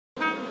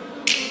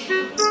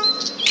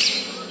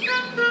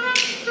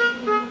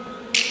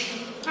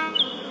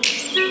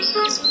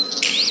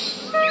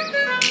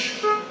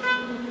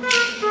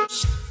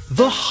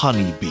The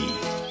honeybee,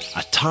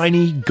 a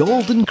tiny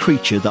golden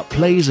creature that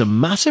plays a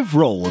massive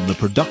role in the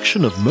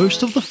production of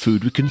most of the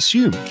food we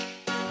consume.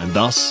 And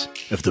thus,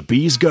 if the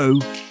bees go,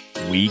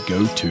 we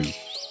go too.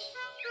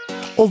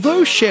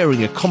 Although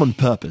sharing a common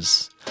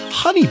purpose,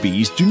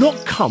 honeybees do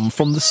not come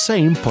from the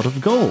same pot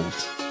of gold.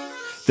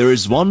 There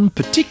is one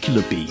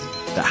particular bee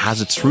that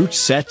has its roots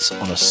set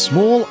on a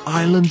small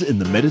island in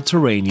the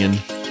Mediterranean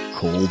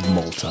called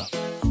Malta.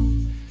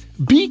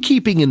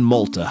 Beekeeping in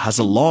Malta has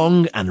a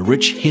long and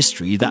rich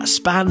history that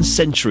spans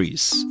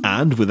centuries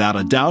and, without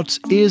a doubt,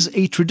 is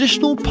a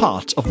traditional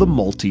part of the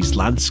Maltese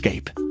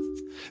landscape.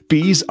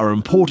 Bees are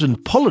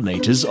important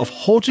pollinators of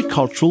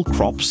horticultural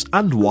crops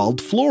and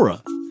wild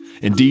flora.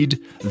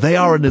 Indeed, they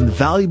are an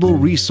invaluable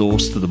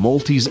resource to the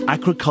Maltese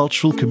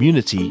agricultural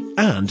community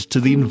and to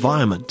the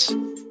environment.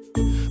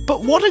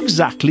 But what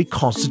exactly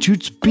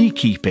constitutes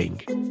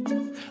beekeeping?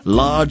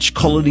 Large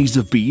colonies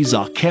of bees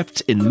are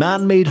kept in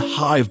man-made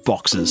hive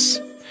boxes.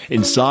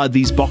 Inside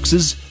these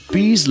boxes,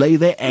 bees lay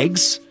their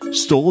eggs,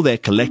 store their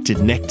collected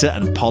nectar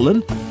and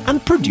pollen,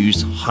 and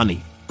produce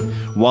honey.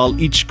 While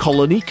each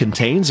colony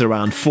contains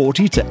around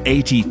 40 to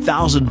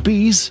 80,000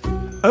 bees,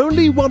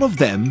 only one of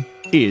them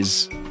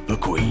is the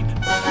queen.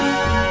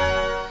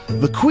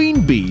 The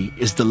queen bee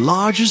is the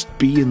largest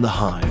bee in the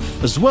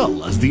hive, as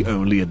well as the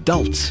only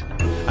adult.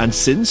 And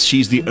since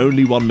she's the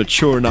only one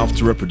mature enough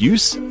to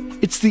reproduce,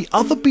 it's the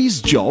other bees'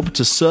 job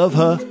to serve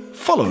her,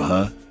 follow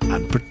her,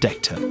 and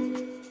protect her.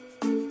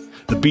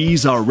 The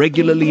bees are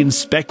regularly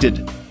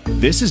inspected.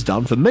 This is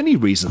done for many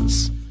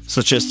reasons,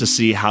 such as to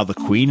see how the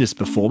queen is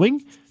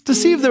performing, to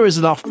see if there is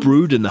enough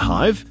brood in the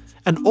hive,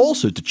 and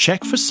also to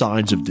check for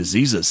signs of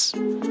diseases.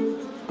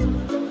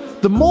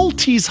 The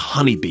Maltese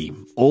honeybee,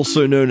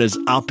 also known as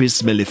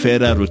Apis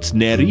mellifera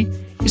ruttneri,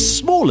 is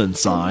small in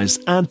size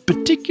and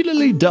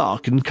particularly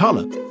dark in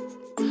color.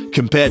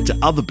 Compared to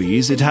other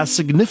bees, it has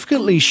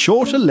significantly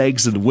shorter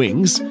legs and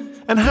wings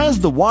and has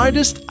the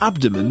widest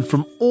abdomen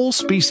from all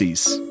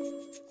species.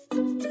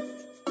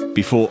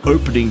 Before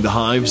opening the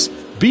hives,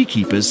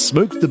 beekeepers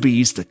smoke the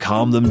bees to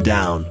calm them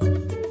down.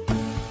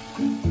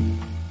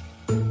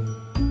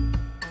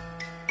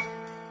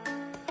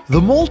 The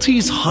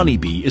Maltese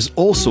honeybee is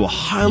also a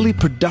highly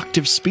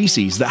productive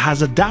species that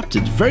has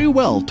adapted very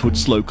well to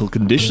its local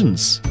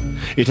conditions.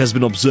 It has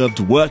been observed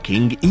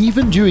working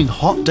even during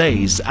hot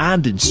days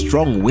and in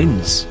strong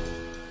winds.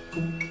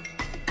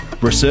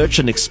 Research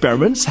and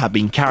experiments have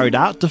been carried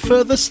out to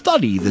further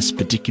study this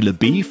particular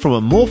bee from a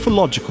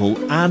morphological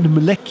and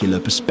molecular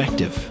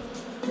perspective.